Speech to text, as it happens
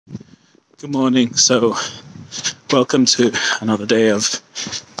Good morning. So, welcome to another day of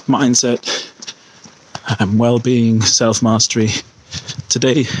mindset, well-being, self-mastery.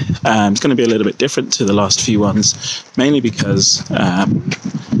 Today, it's going to be a little bit different to the last few ones, mainly because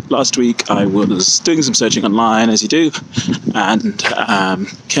last week I was doing some searching online, as you do, and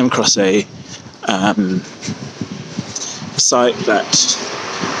came across a site that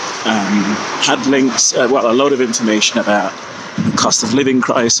had links, a lot of information about the cost of living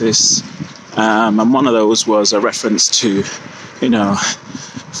crisis. And one of those was a reference to,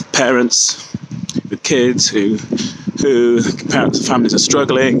 parents with kids who parents and families are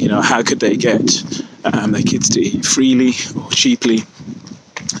struggling. How could they get their kids to eat freely or cheaply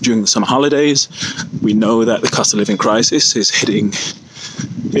during the summer holidays? We know that the cost of living crisis is hitting,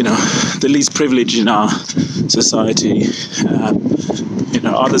 the least privileged in our society.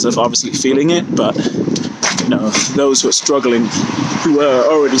 Others are obviously feeling it, but those who are struggling, who were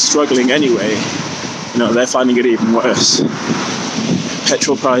already struggling anyway, they're finding it even worse.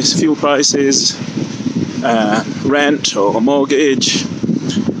 Petrol price, fuel prices, rent or mortgage,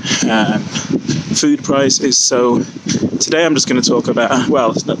 food prices. So today I'm just going to talk about,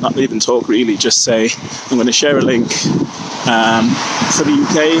 not even talk really, just say I'm going to share a link for the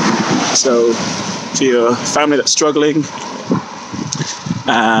UK. So for your family that's struggling,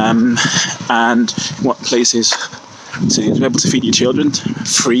 and what places to be able to feed your children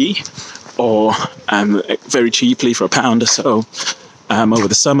free or very cheaply for £1 or so over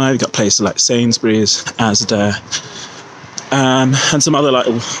the summer. You've got places like Sainsbury's, Asda, and some other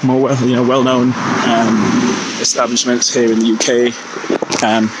more well-known establishments here in the UK.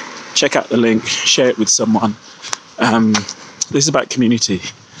 Check out the link, share it with someone. This is about community.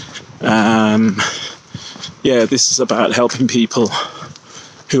 This is about helping people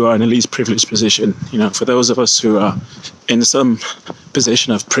who are in a least privileged position. For those of us who are in some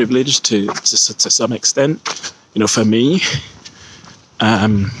position of privilege to some extent, for me,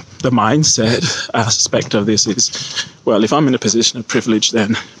 the mindset aspect of this is, if I'm in a position of privilege,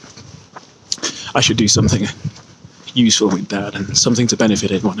 then I should do something useful with that and something to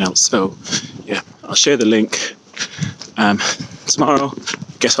benefit everyone else. So, I'll share the link tomorrow.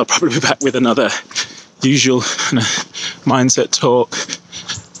 I guess I'll probably be back with another usual mindset talk.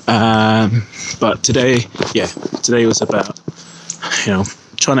 But today was about,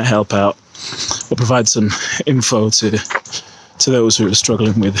 trying to help out or provide some info to those who are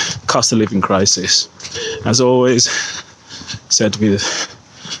struggling with cost of living crisis. As always, said with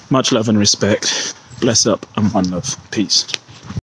much love and respect, bless up and one love. Peace.